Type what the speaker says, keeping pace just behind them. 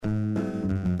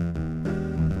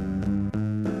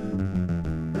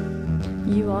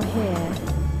You are here.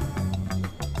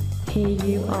 Here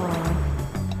you are.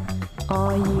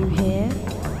 Are you here?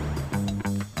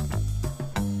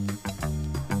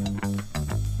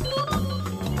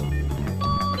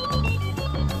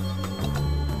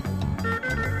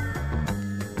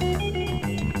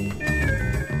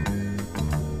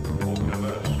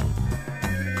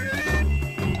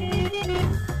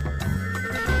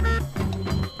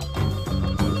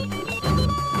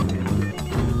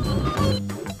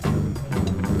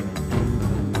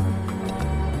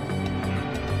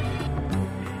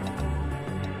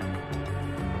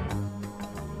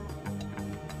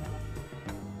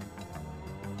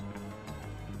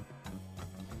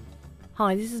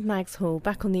 Hi, this is Mags Hall,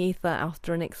 back on the ether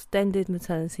after an extended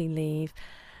maternity leave.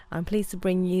 I'm pleased to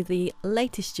bring you the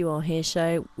latest You Are Here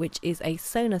show, which is a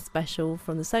Sonar special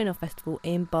from the Sonar Festival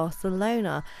in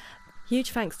Barcelona.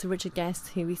 Huge thanks to Richard Guest,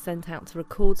 who we sent out to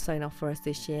record Sonar for us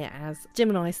this year, as Jim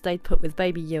and I stayed put with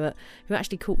baby Ewart, who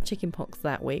actually caught chickenpox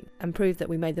that week, and proved that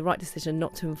we made the right decision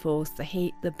not to enforce the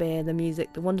heat, the beer, the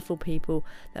music, the wonderful people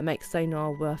that make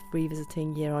Sonar worth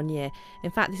revisiting year on year.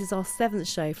 In fact, this is our 7th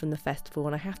show from the festival,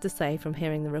 and I have to say, from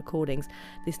hearing the recordings,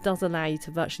 this does allow you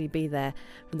to virtually be there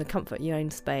from the comfort of your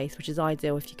own space, which is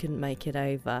ideal if you couldn't make it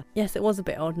over. Yes, it was a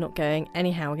bit odd not going.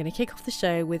 Anyhow, we're going to kick off the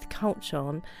show with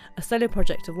Cultron, a solo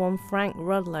project of one Frank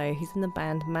Rudlow, who's in the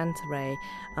band Manta Ray.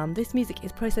 This music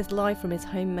is processed live from his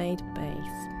homemade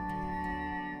bass.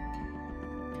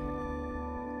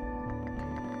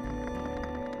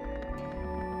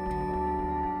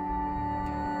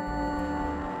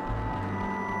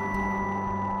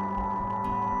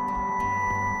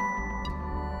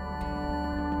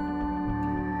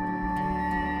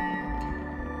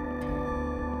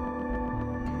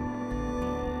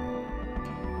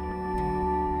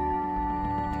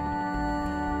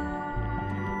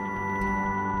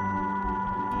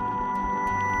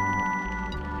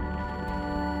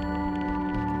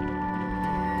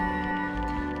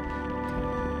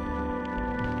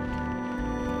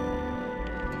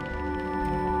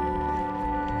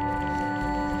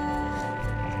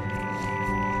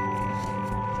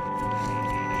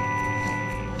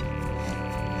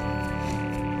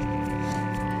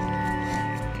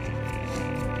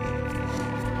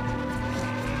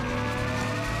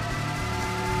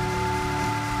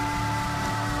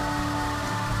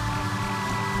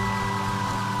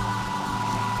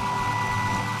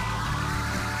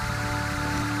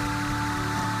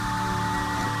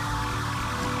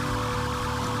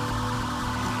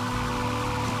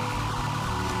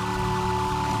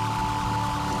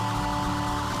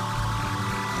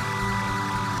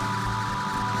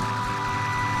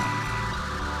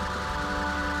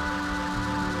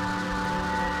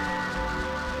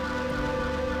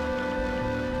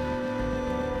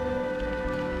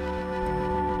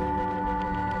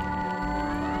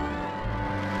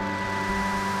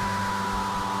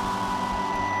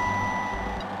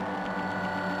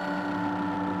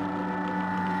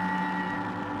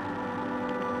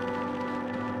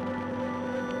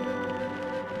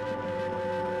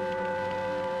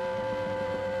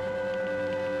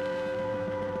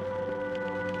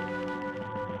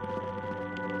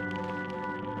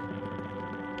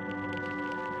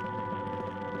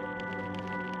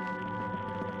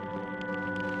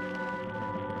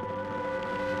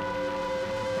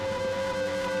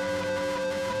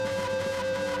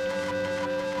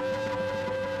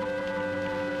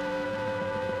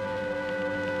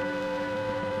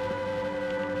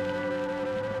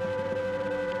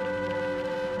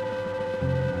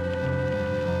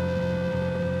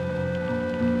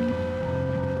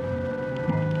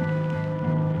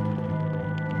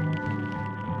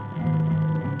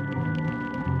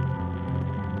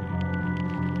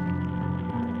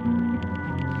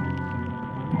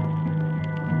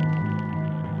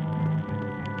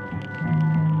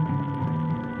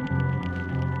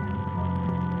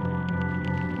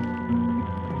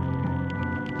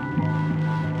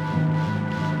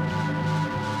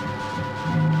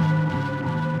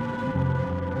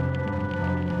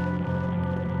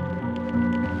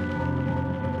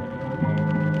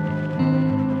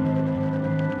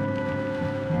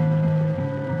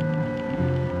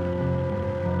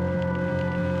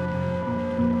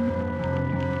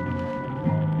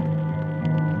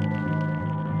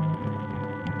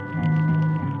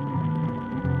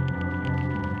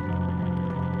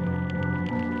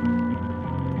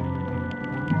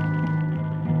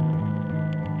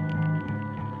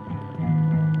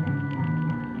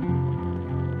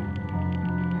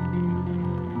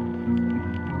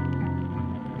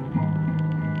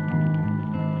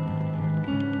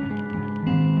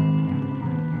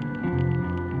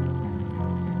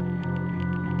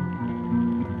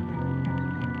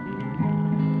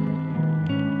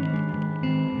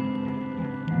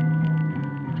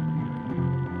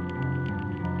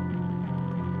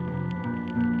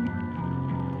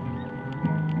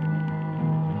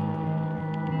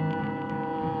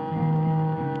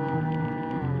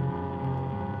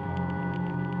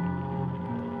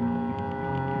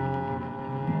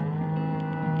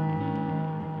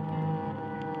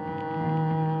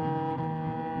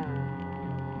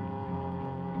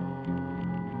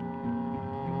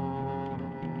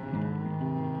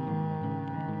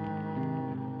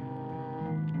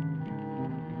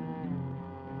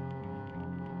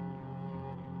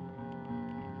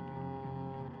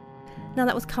 Now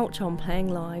that was Cultron playing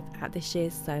live at this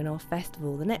year's Sonar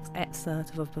Festival. The next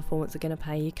excerpt of a performance we're going to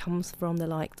play you comes from the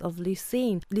likes of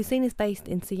Lucene. Lucene is based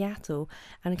in Seattle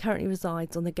and currently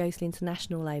resides on the Ghostly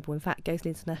International label. In fact, Ghostly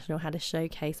International had a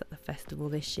showcase at the festival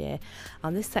this year.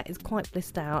 This set is quite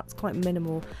blissed out, it's quite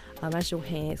minimal, as you'll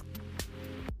hear.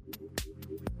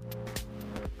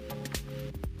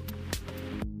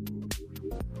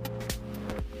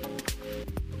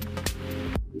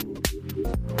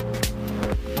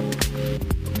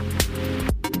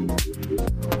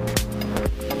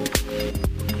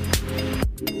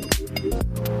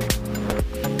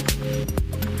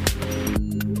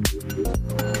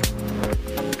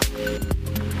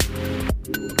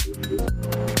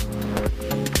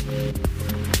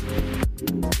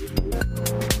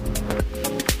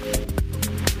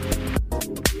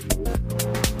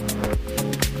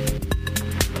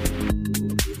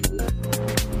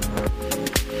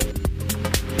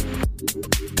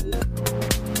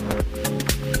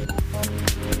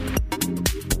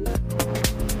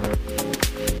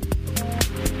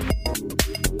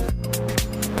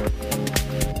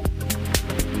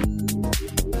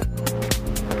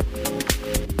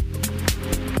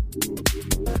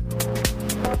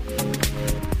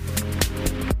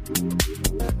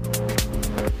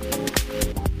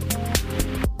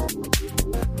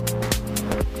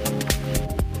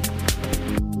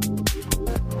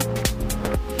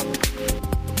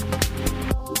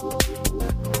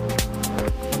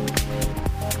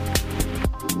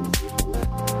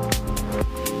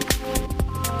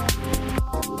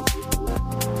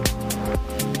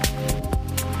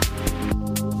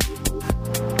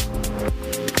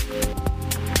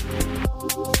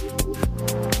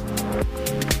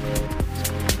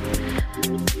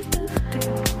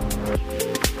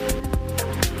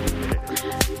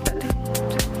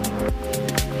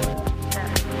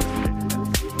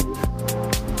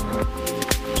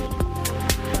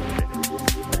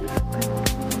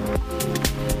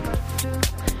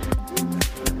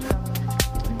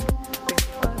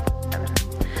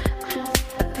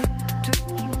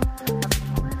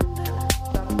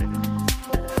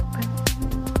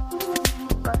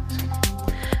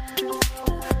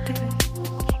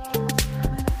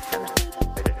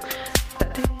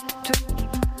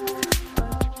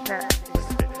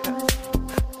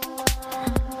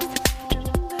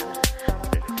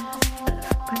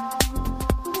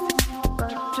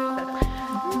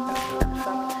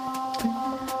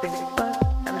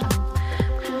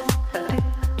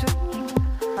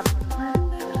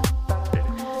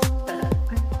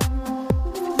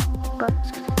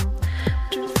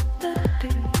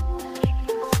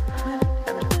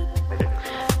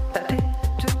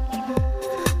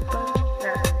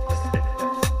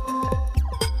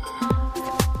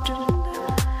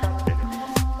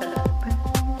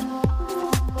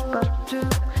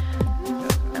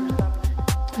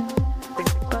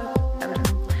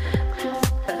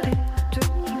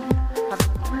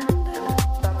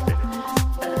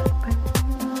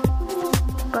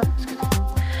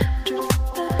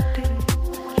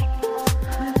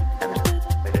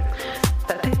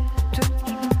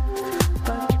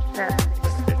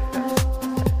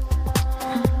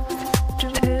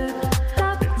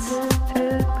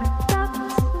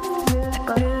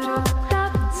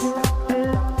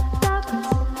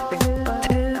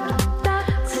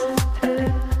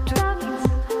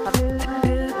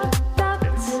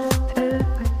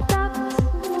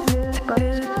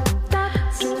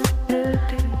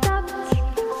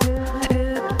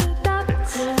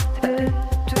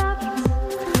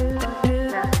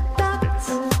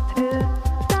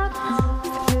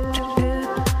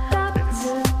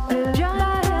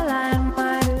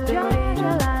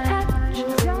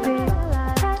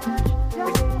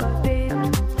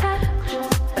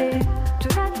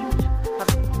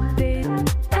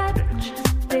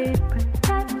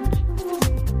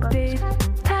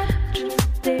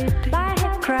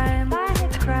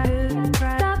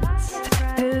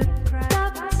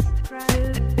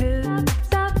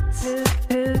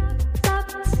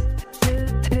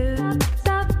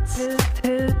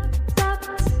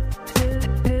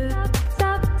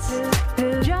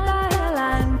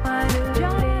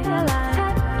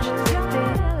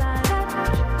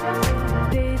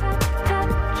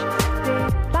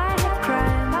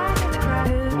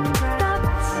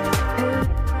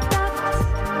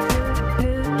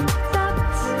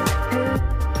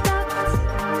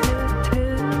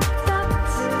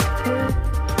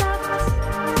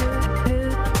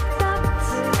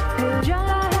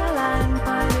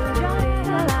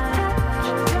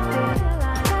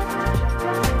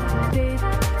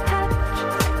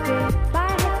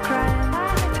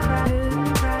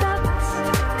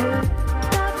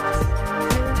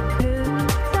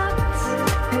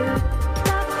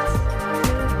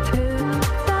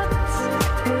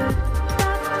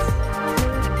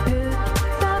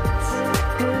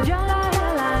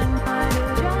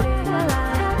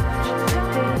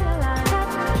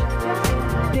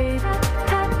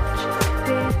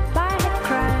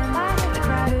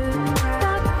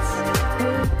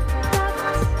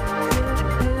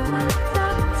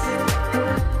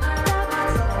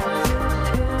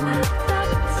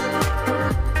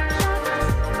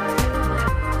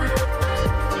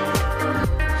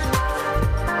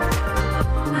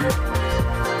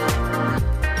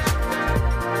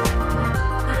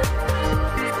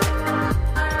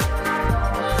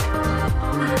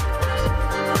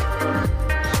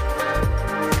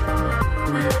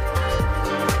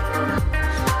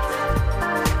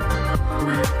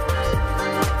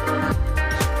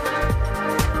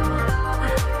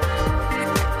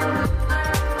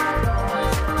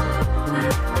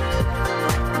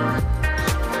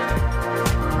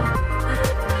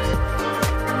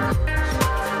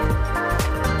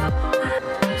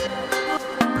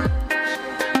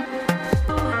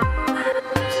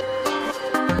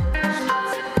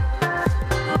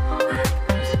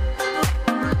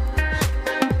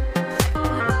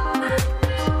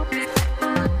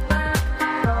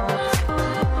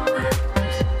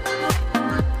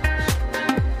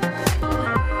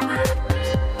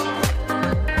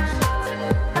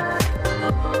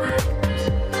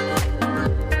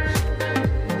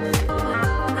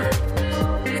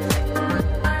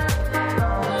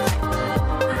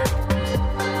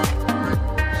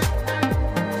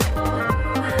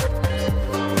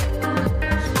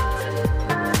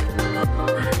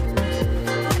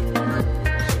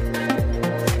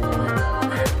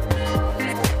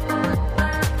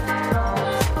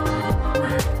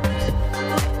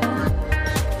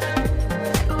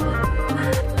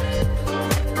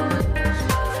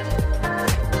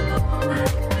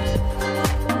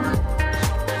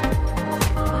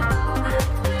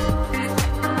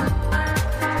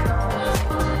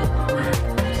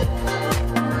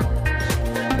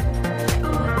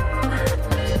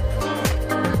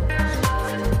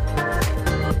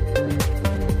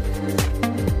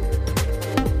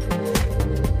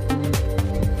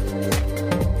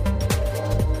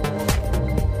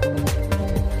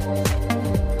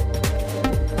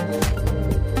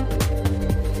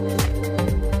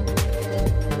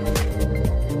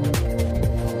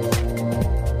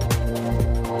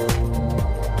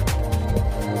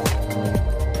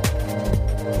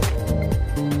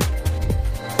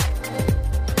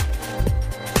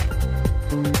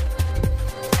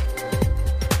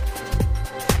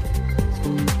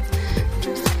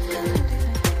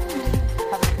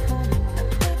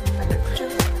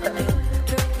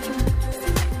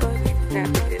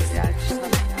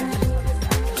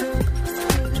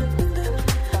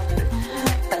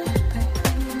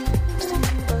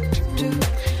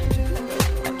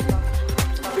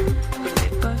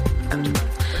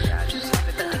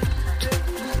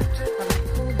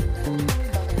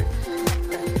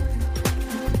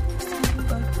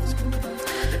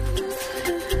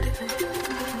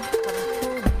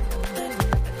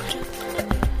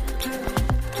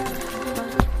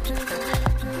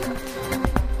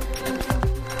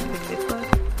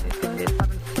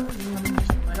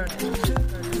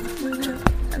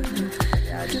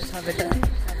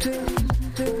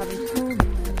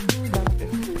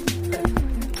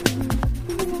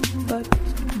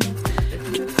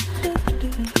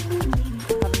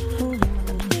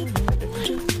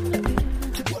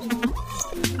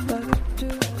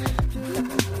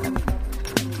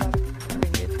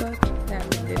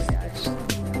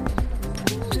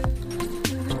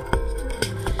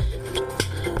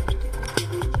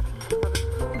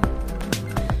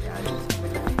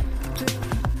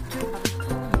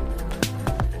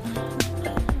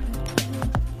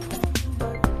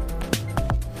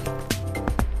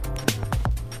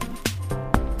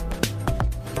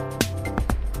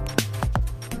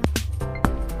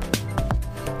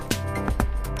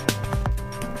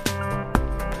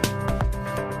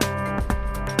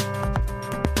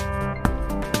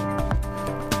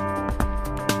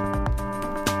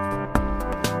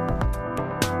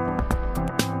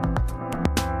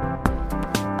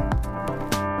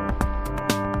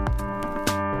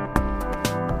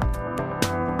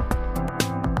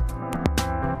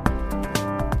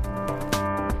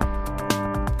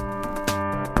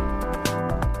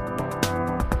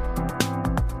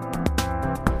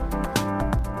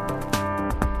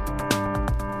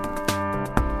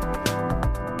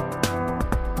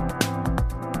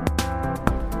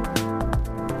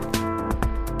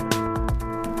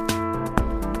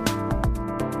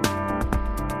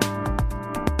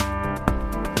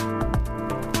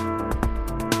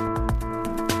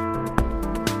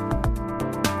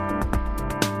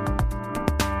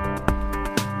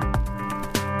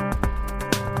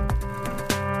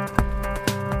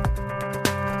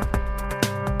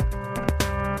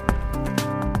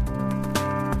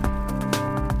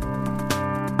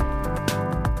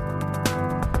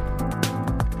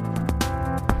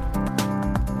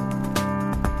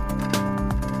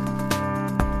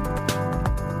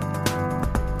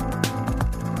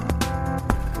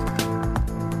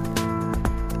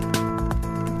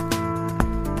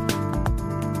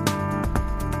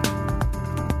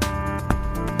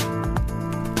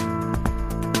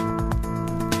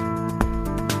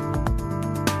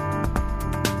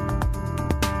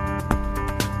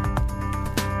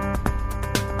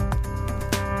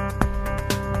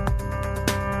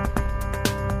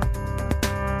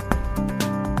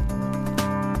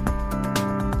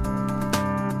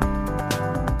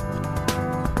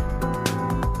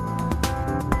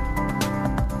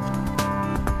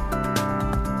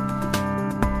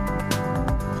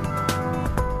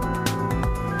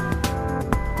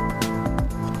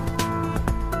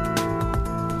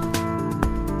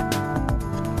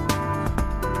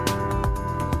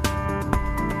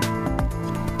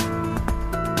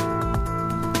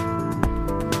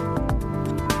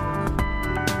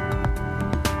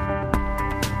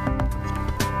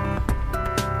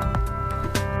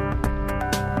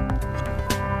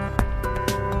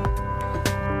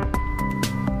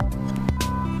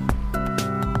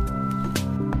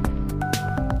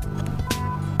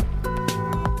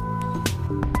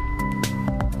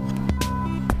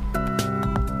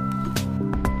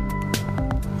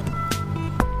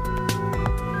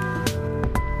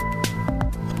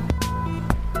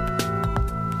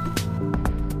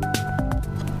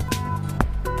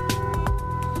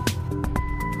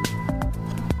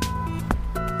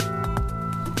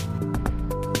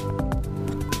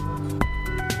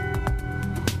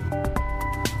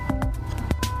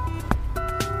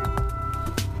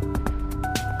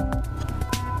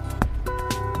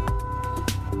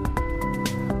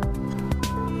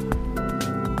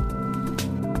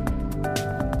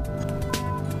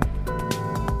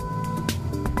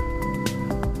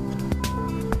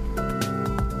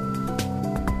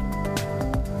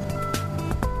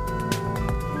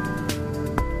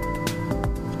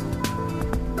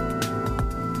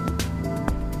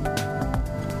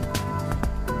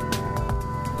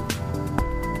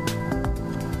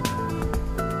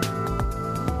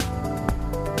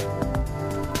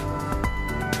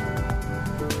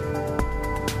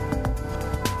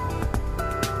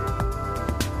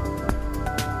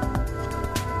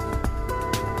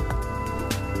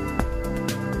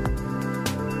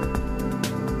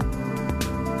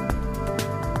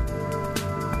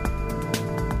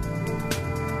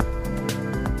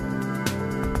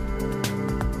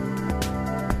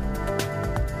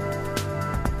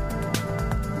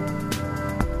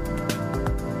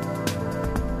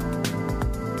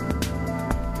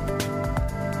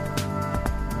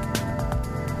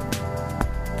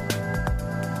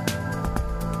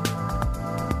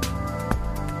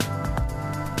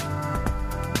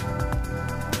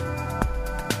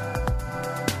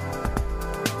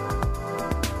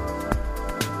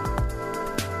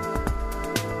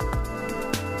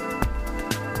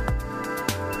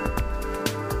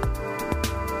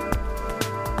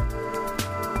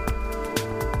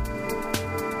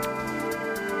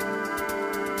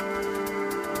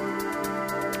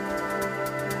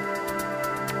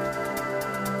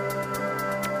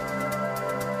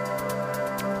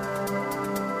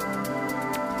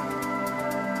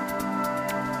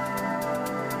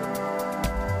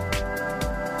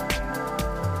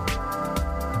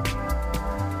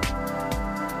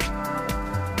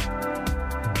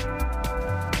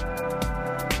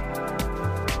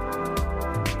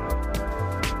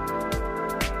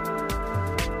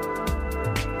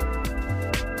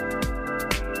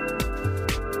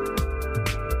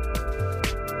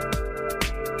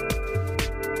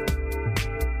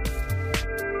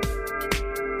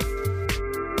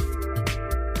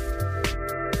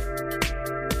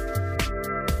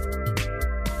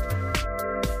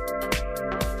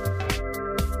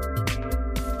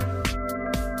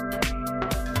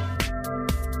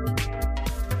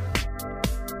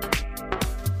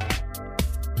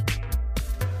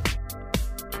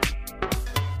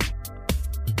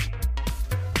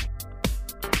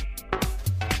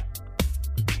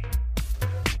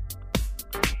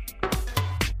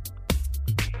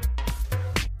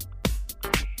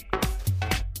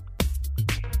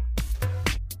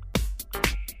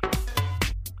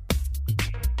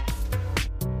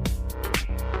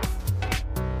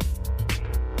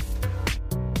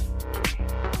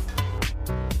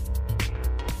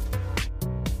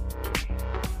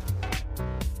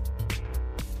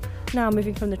 Now,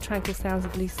 moving from the tranquil sounds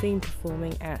of Lucine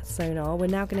performing at Sonar, we're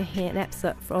now going to hear an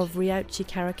excerpt of Ryoichi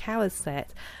Karakawa's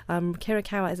set.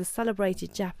 Karakawa is a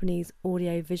celebrated Japanese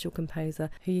audio-visual composer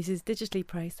who uses digitally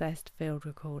processed field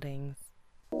recordings.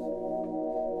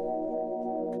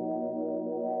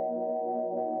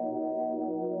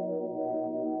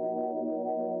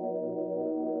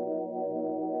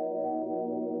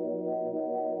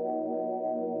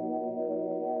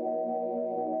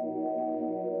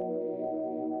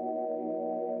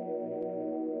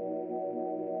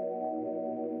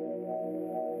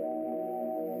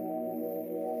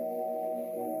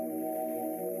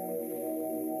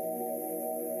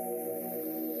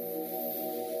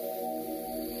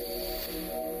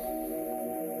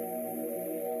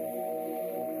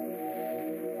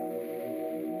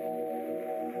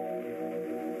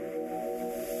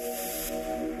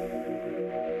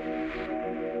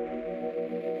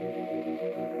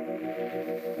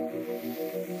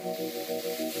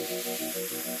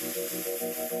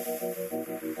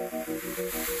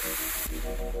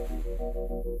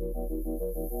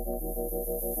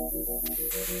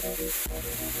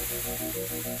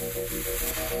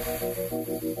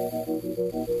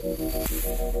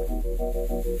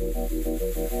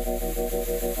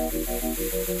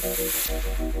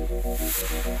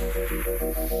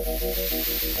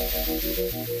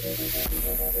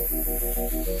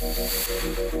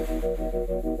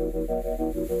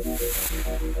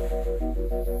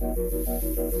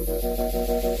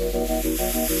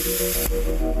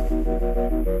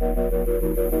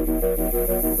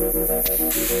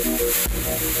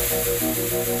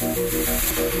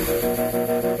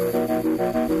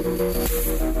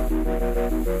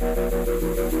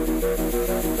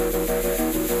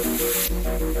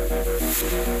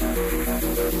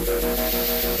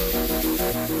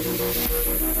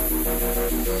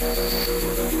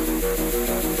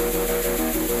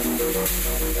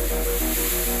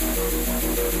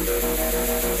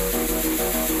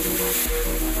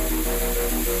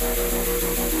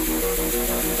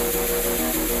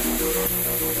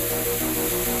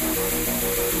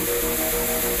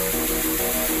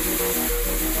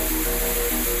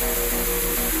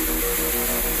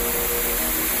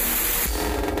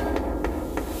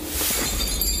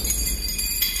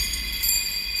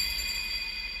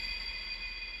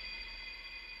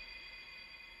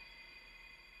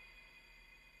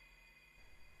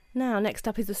 Now, next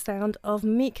up is the sound of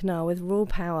Meeknar with Raw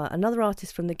Power, another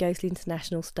artist from the Ghostly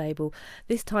International stable,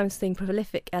 this time seeing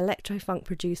prolific electro-funk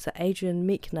producer Adrian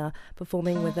Meeknar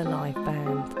performing with a live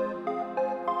band.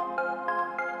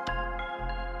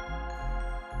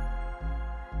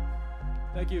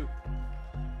 Thank you.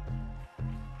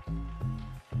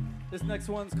 This next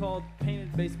one's called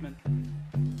Painted Basement.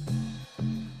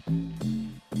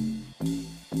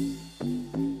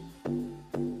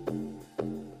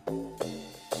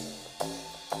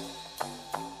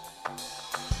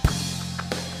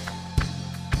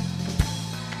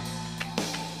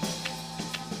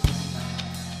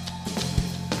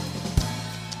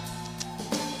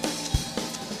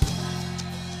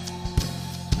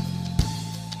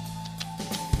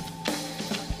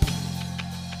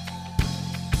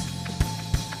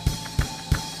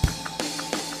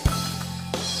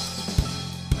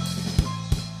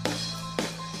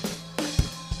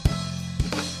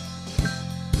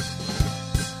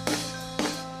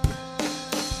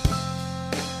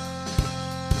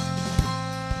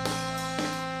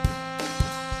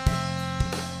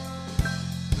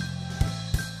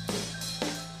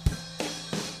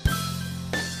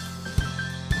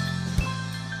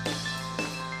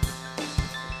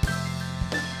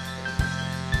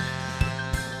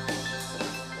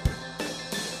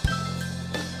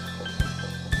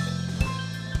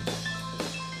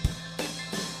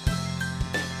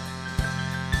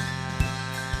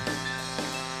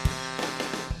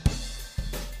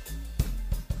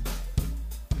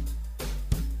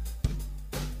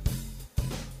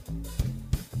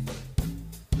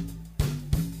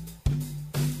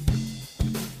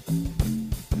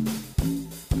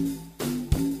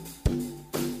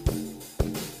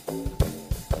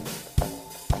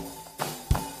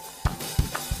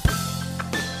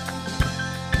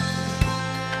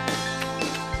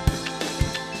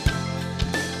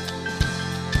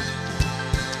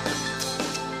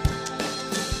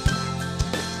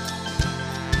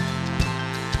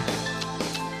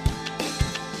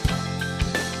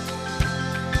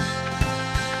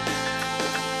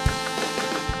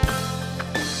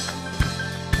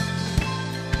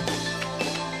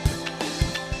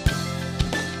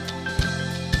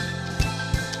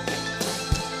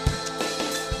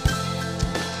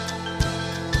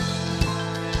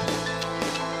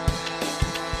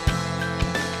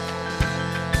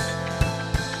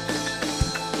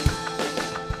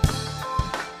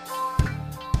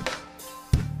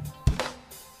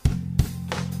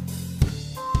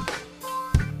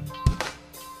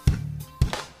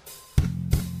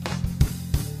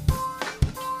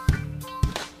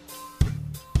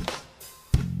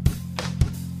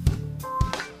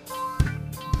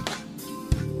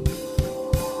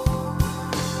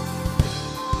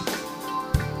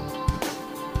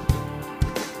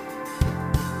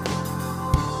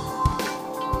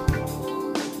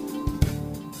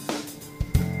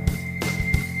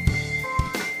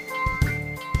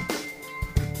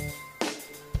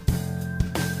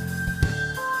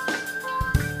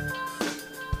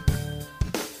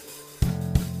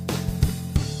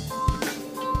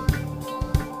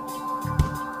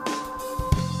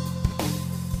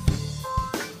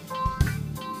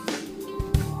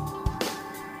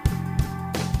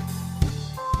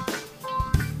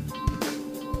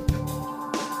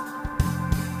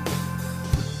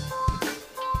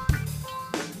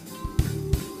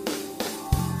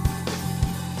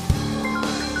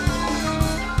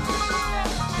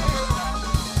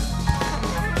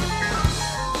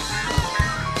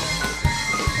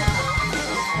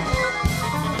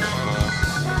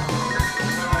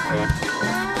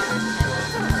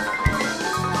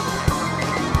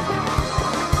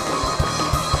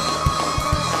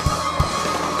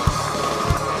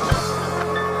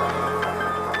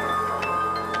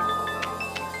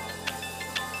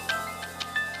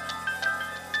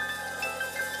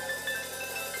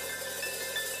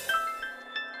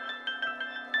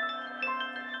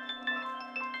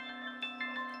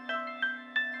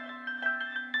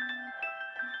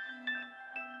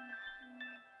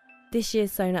 This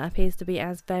year's Sonar appears to be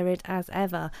as varied as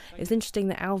ever. It's interesting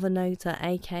that Alva Nota,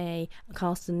 aka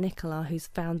Carsten Nicola, who's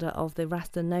founder of the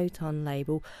Rasta Noton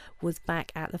label, was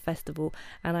back at the festival,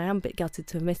 and I am a bit gutted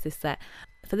to have missed this set.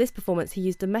 For this performance, he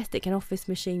used domestic and office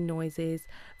machine noises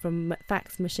from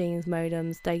fax machines,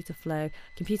 modems, data flow,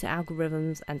 computer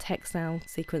algorithms, and text sound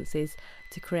sequences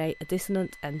to create a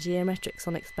dissonant and geometric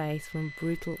sonic space from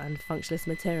brutal and functionless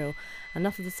material.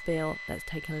 Enough of the spiel, let's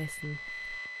take a listen.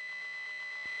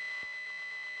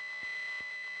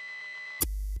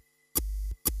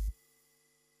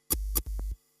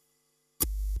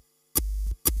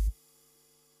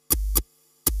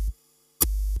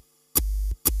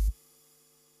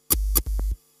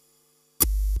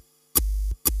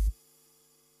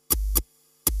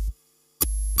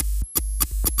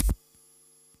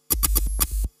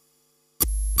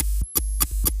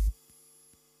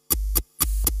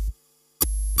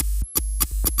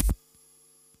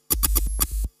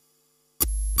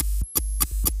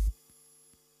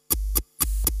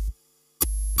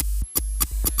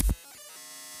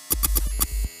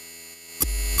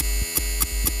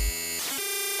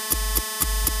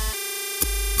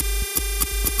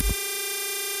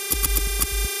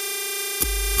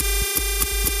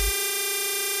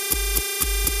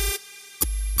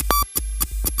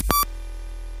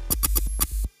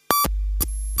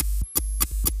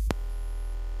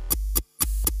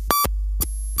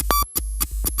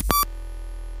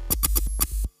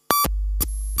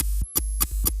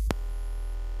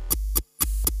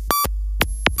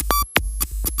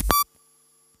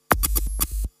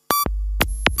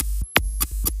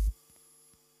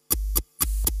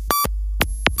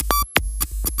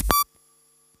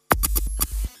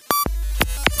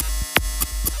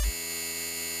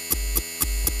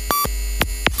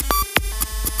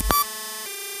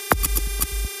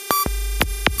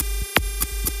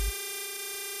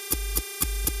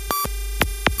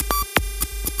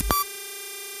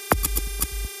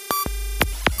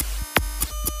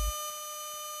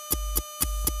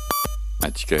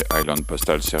 Un ticket Island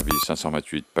Postal Service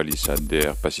 528 Palisade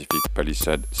DR Pacific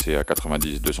Palisade CA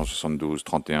 90 272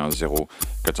 31 0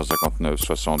 459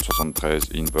 60 73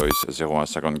 Invoice 01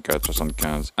 54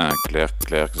 75 1 Clerc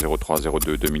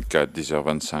 0302 2004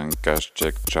 10h25 Cash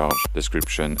Check Charge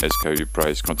Description SKU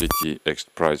Price Quantity Ext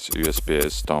Price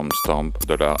USPS Stamp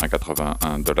 $1.81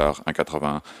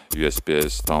 $1.80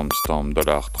 USPS Stamp $3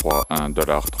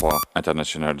 $1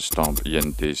 International Stamp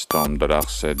INT Stamp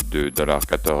 $7 $2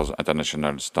 $14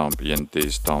 International Stamp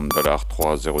INT Stamp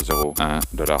 $3 001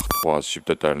 $3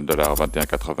 Subtotal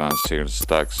 $21.80 Sales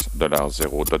Tax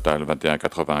 $0 Total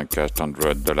 21.80 Cash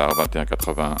 100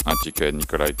 $21.80 Un ticket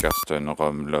Nikolai Karsten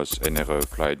Rome Los NRE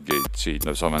Flight Gate Seat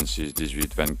 926 18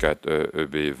 24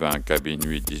 EB 20 Cabine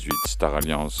 8 18 Star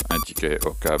Alliance Un ticket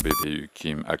OK BVU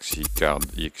Kim Axi Card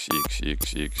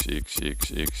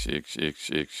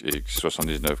XXXXXXXXXXX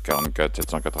 79 44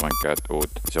 784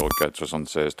 Haute 04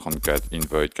 76 34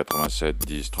 Invoid 87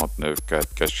 10 39 4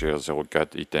 Cashier 04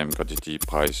 Item Quantity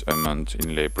Price Amount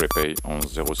Inlay Prepay 11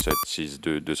 07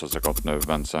 62 259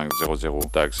 25 00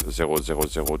 Tax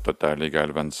 000 Total Legal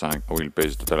 25 Will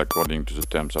pays total according to the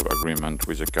terms of agreement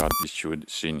with the card issued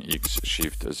Sin X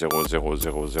Shift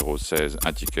 000016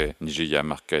 Un ticket Nigeria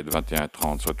Market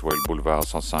 2130 Southwell Boulevard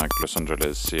 105 Los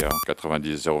Angeles CA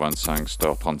 90 025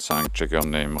 Store 35 Checker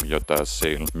Name Ryota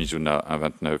Sale Mizuna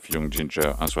 129 Young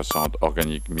Ginger 160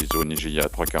 Organic Miso Nigeria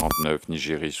 349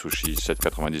 Nigeri Sushi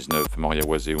 799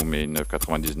 Moriawase Ume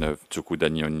 999 Tsuku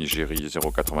Danion Nigeri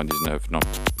 099 Non.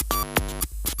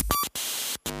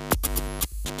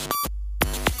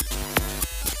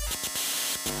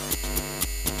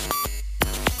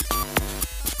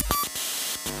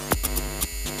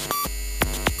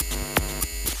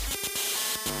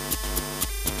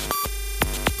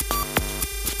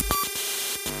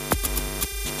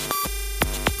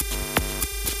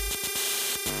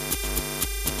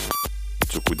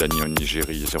 Danion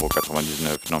Nigeri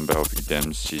 0,99 Number of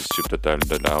items 6 Subtotal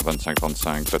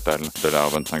 $25.35 Total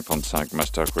 $25.35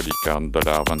 Master Credit Card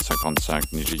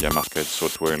 $25.35 Nigeria Market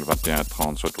Southwell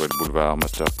 2130 Southwell Boulevard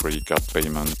Master Credit Card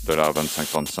Payment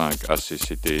 $25.35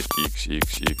 ACCT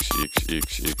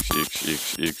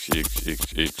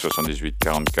XXXXXXXXXXXX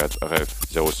 7844 Ref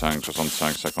 05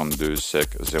 65 52 SEC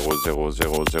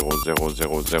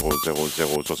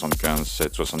 00000000075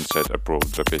 767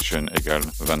 Approved Location égale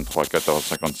 23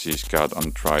 14 56 Card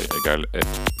on Try égale F.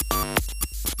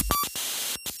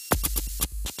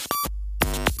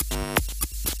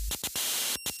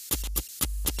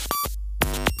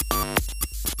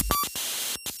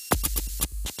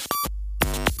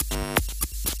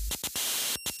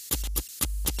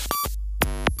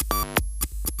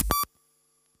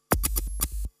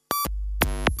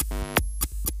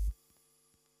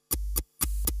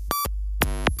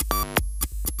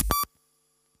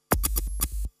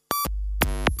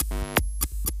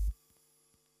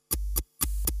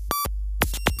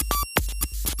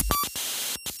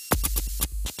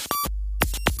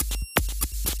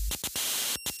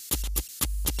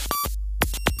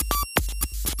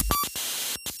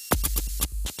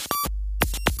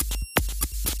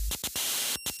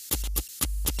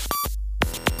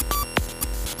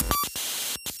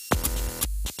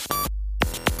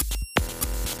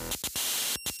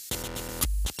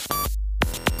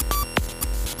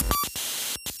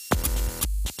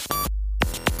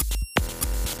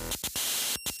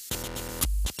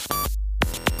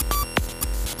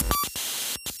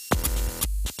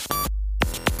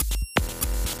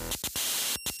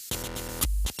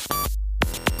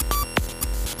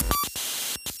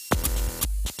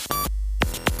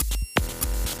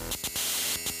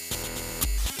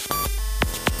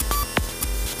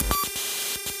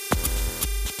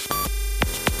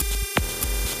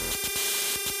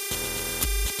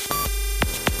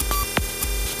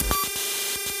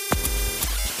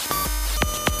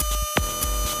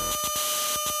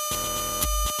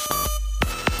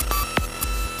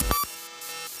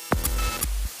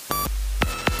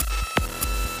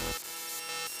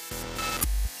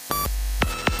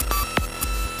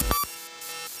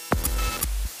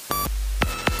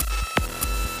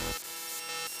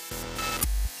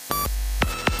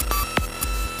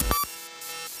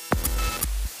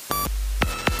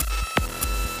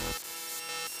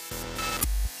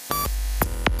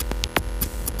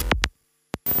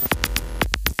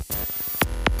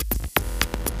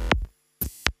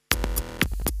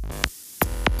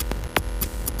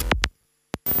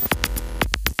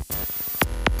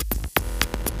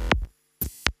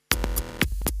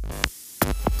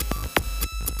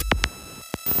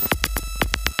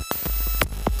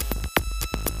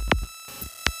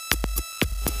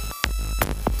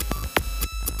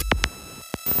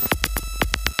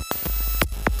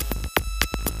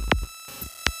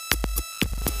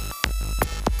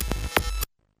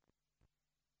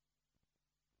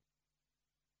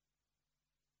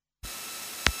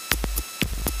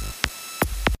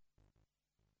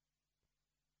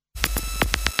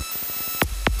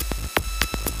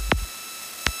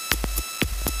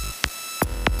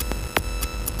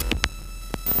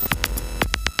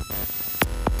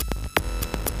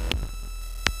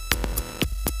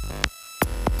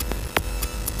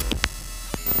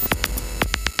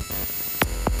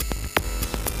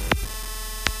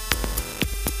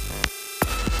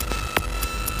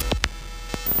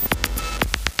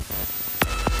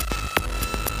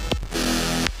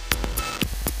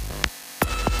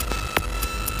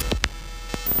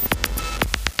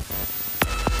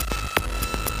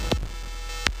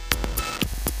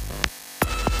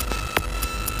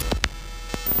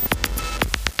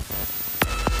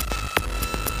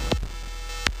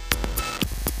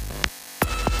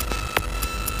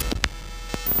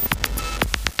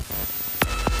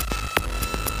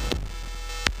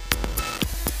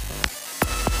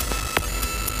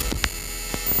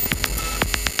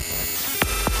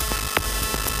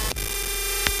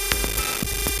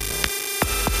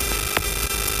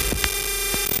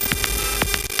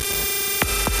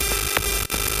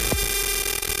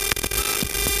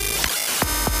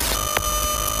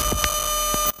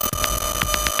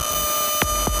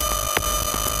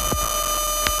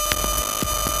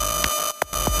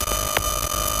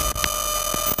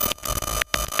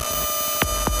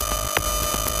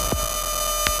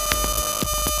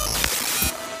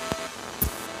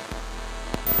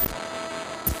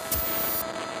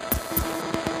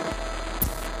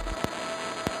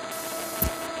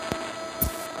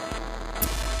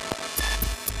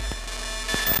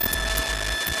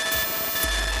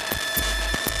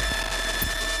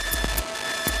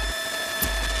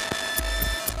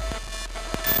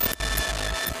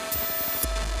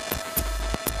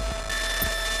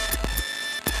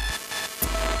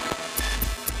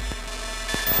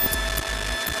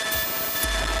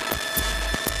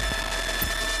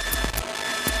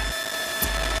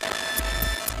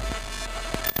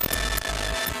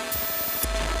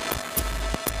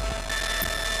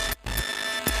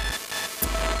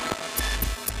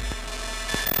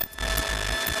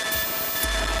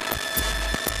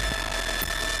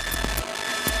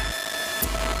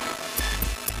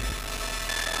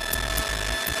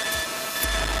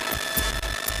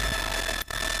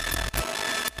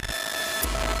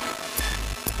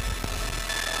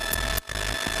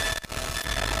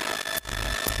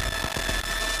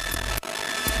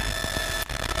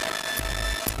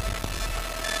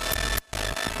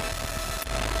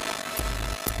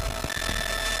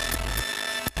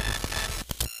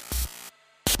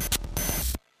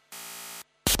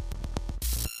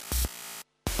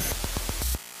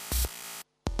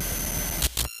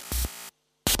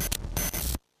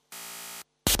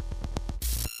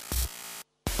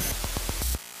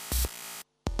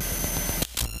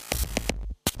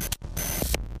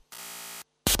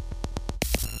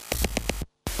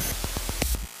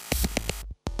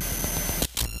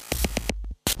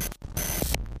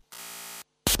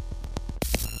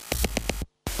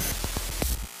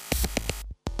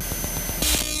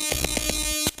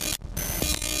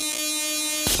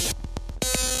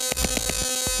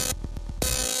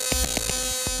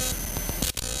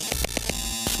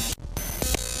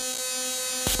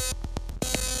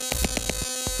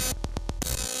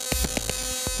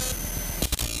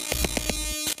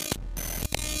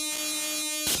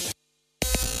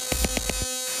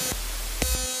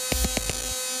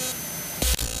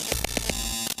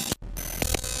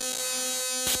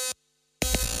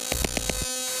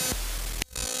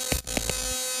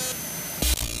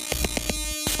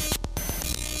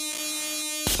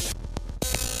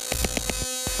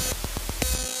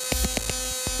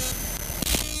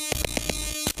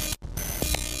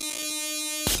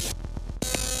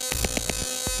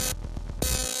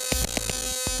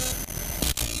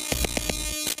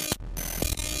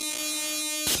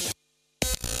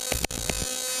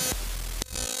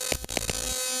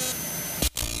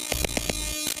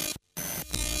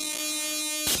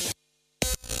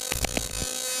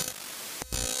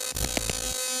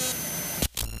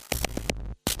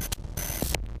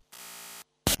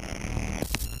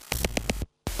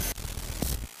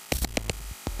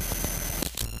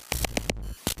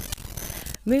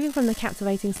 Moving from the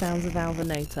captivating sounds of Alva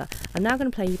Nota, I'm now going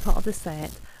to play you part of the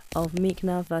set of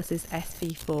Meekna versus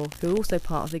SV4, who are also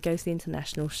part of the Ghostly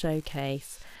International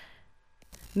showcase.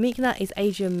 Meekna is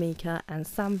Adrian Meeker, and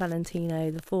Sam Valentino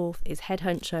IV is head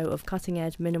honcho of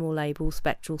cutting-edge minimal label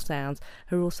Spectral Sounds,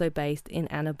 who are also based in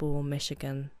Ann Arbor,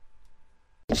 Michigan.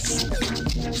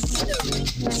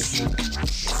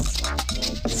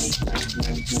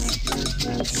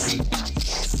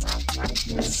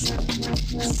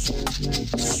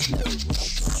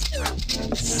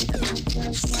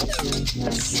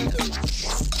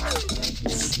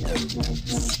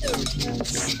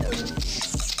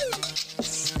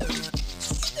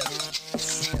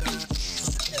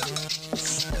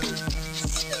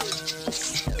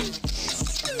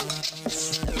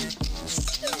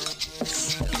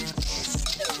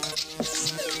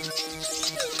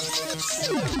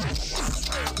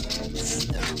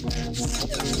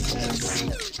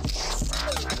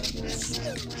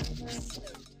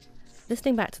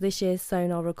 Listening back to this year's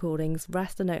Sonar recordings,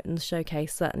 Rasta Noton's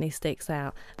showcase certainly sticks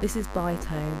out. This is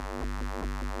Bitone.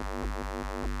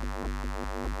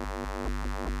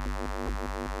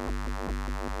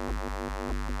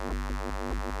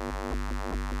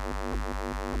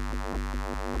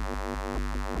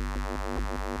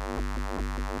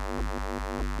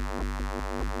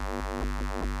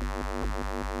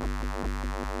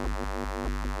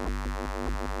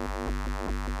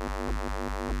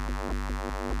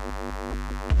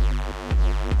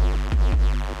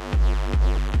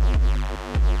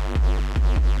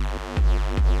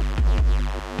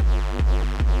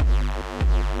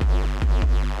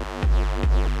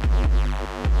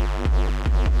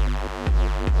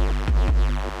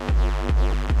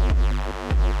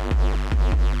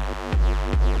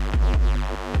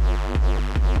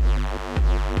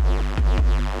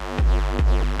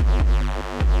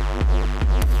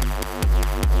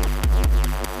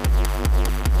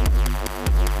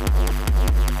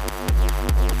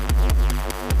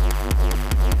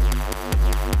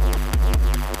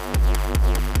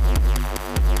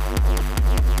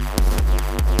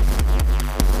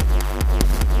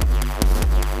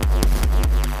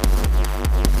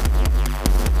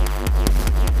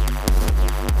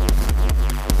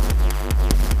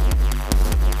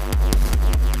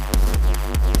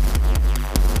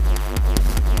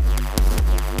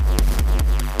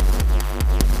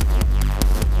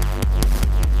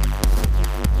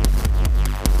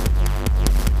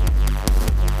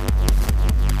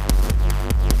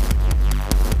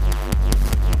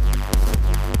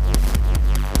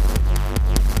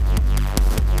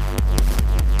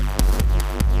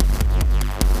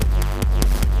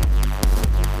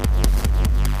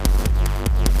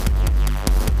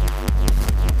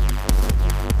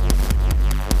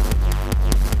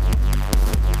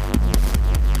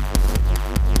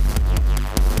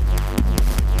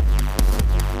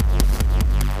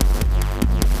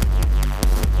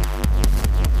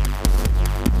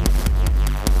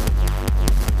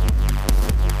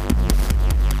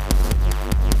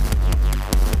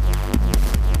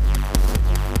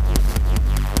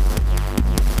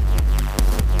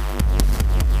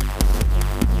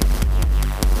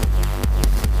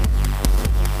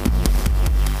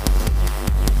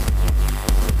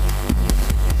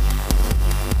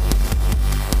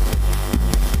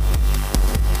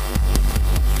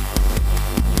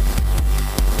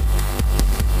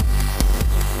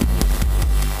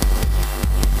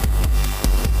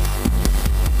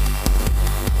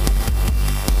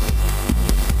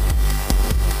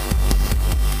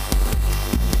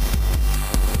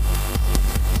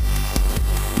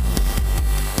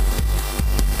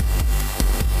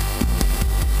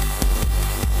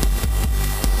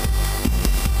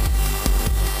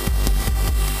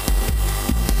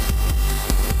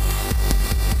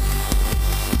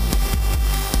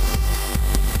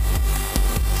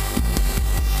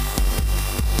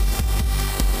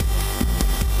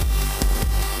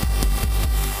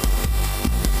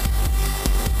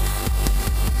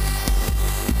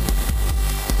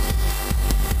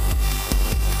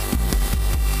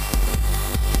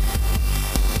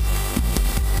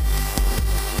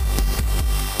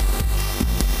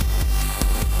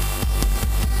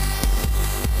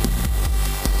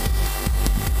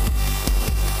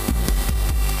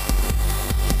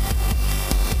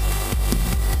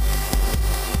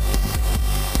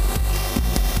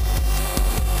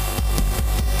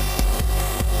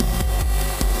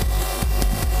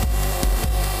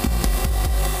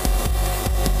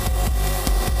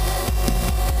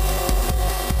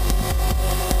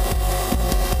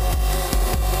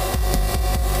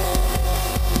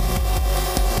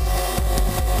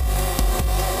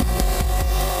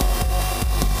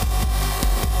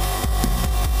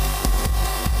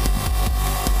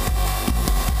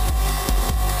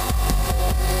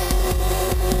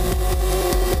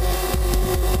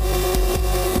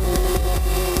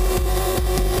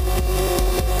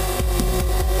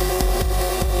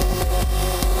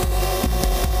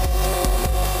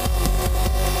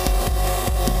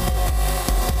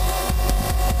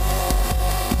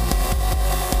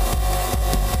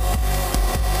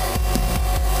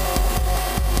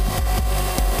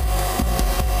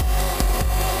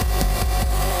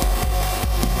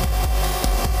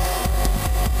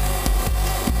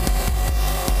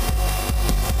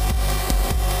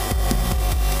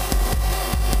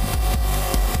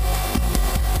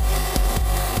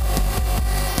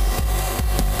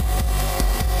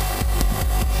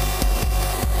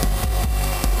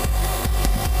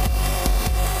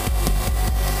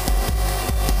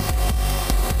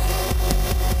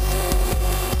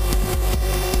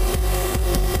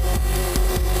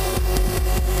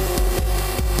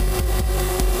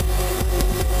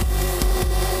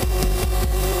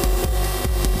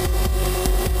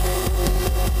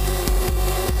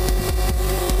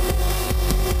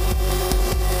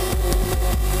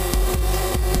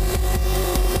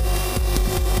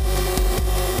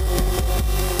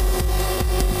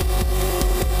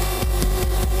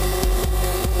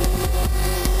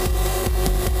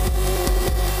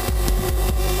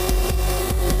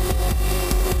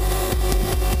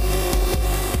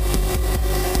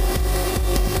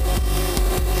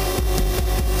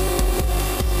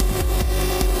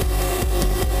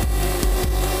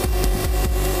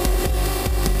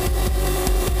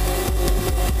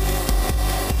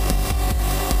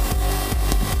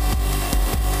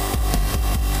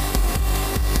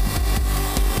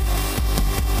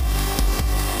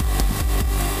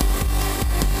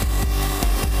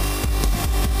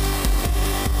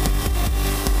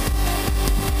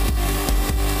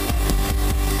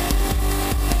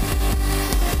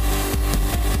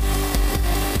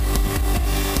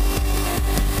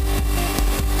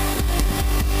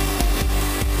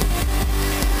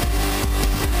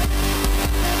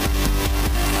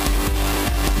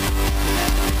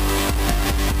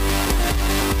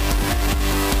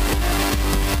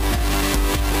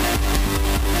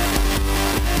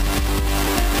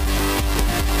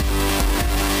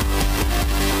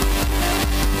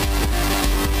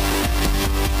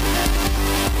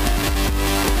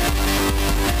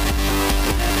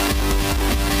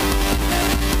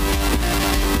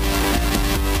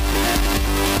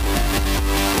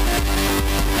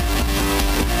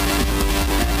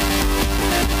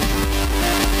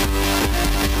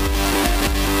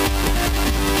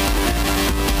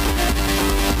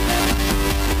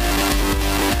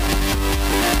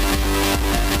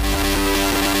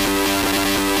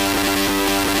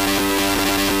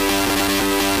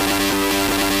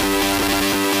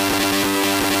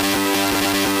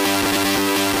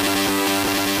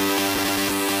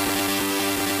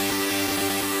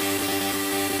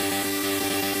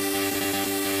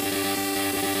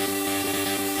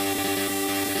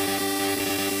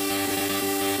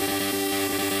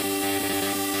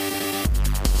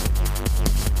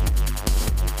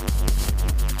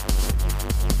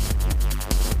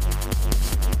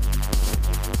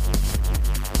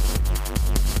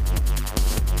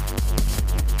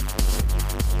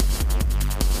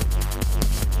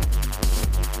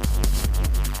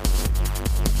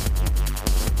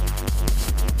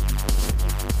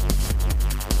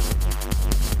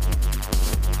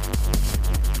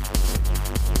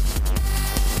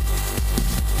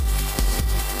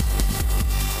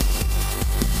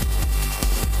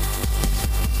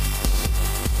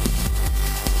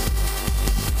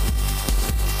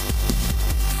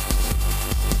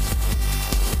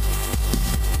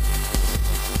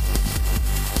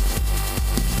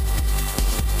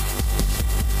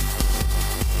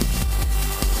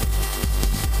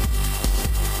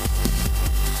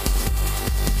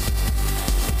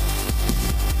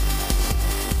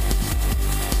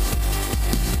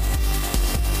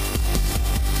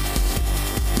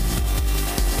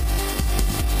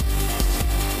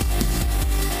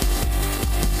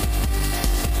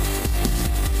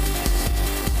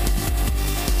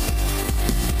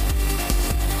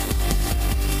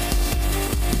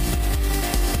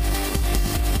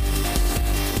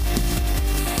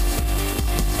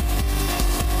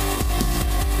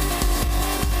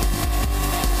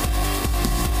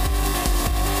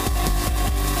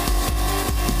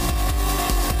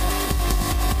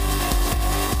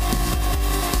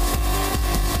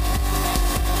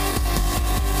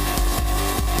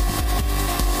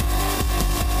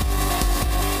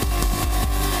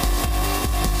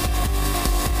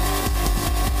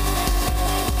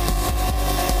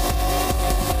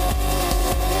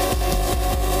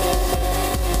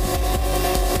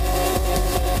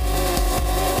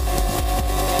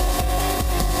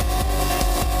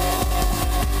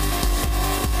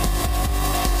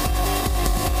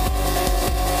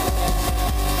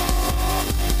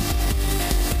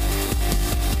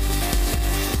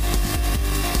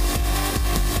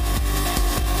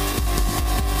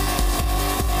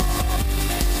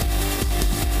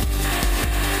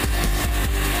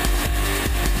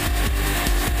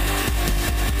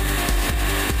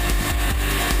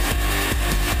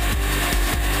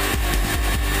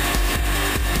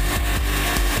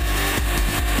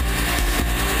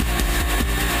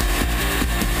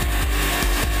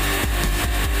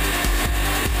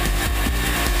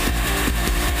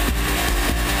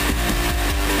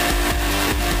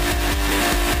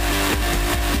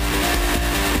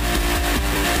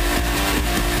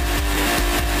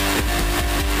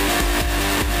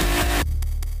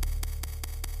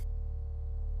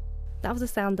 That was a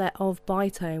sound there of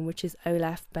Bitone, which is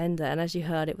Olaf Bender, and as you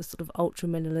heard, it was sort of ultra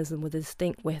minimalism with a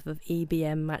distinct whiff of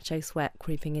EBM Macho Sweat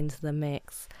creeping into the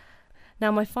mix.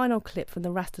 Now my final clip from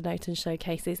the Rastanoton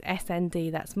showcase is SND,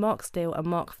 that's Mark Steele and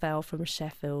Mark Fell from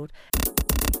Sheffield.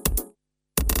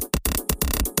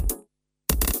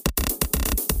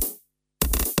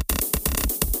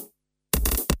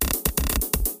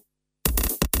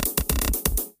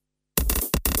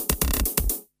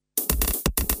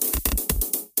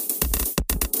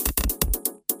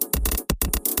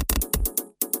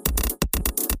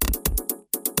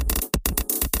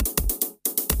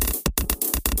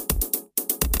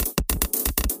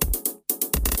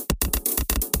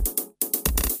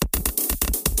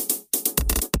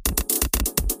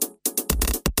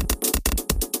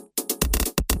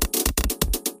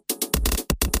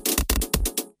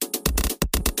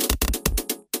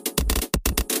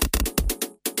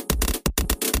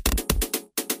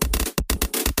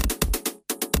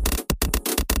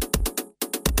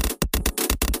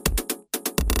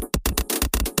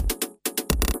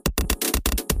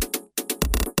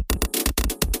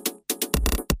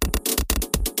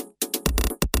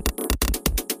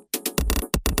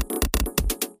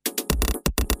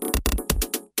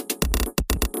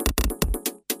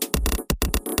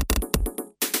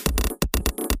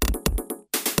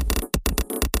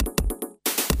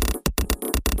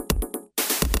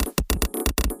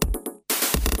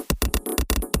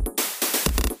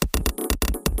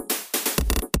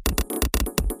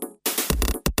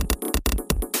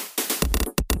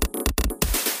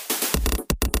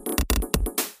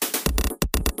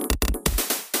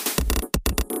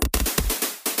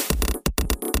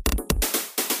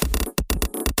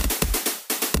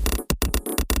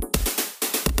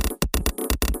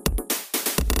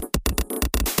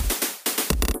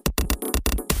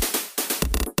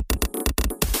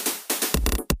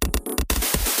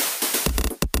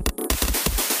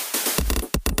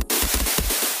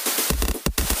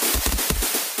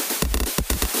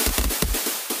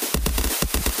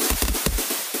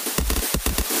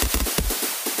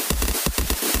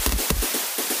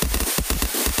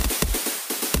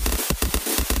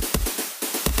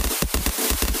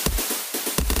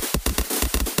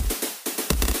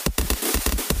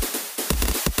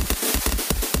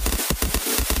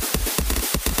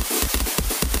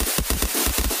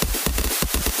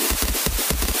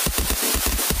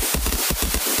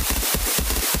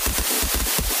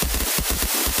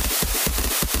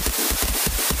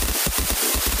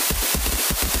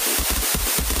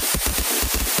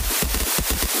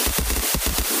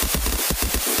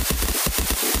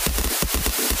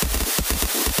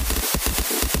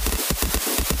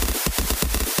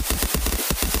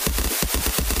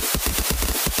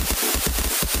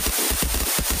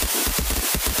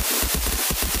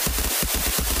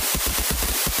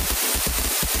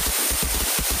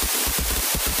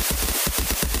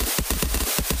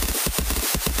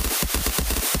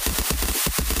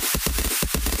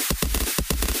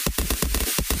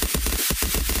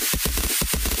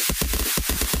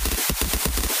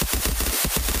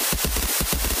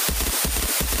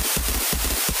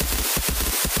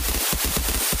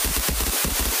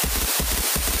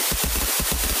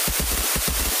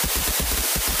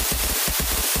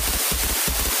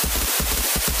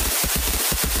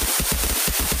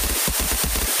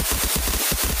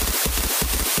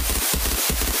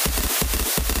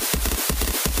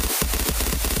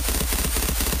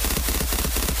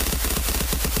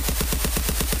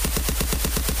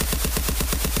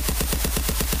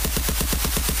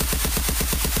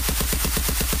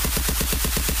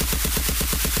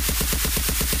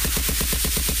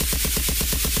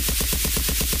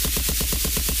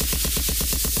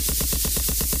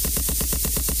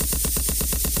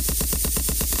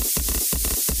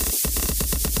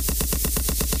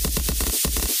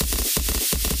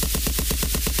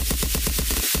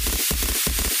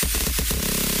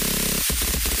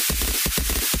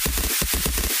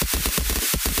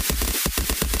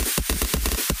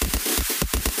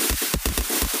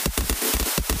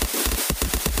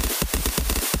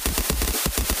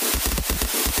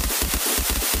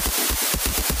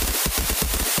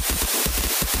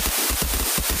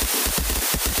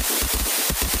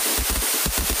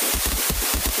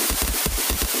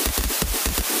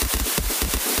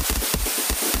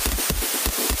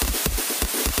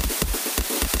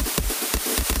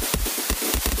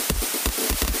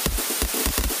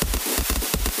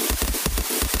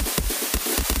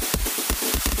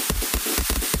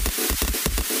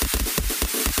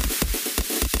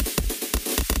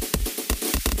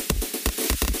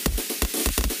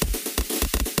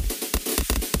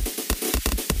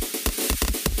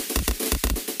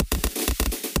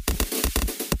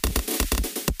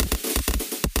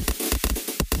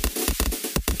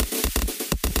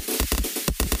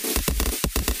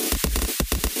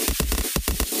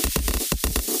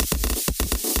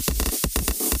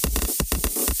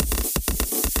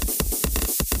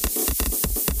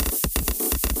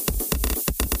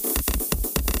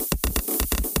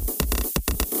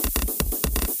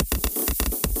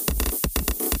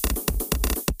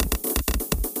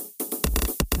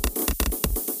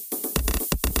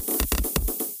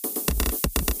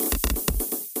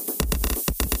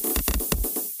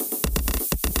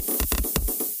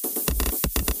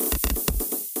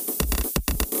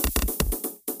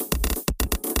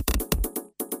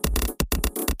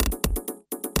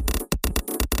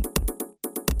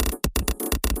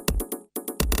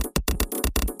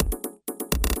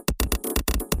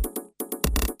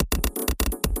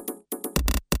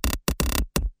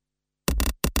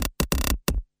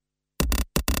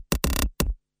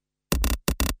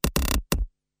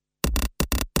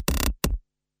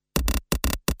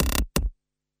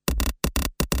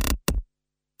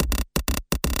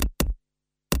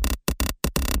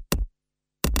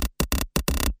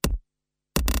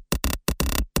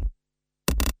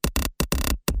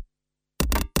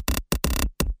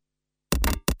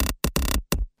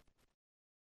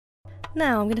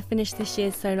 Now I'm going to finish this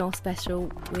year's Sonar special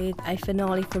with a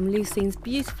finale from Lucine's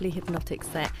beautifully hypnotic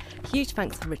set. Huge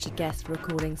thanks to Richard Guest for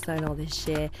recording Sonar this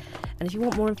year. And if you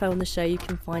want more info on the show, you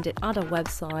can find it at our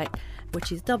website,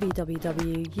 which is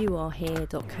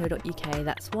www.youarehere.co.uk.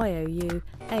 That's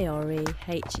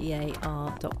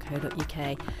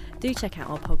youarehear.co.uk. Do check out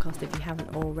our podcast if you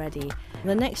haven't already.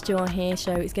 The next You Are Here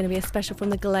show is going to be a special from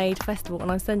the Glade Festival,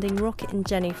 and I'm sending Rocket and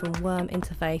Jenny from Worm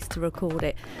Interface to record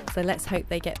it. So let's hope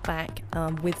they get back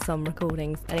with some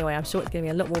recordings. Anyway, I'm sure it's going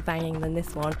to be a lot more banging than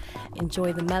this one.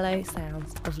 Enjoy the mellow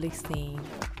sounds of Lucine.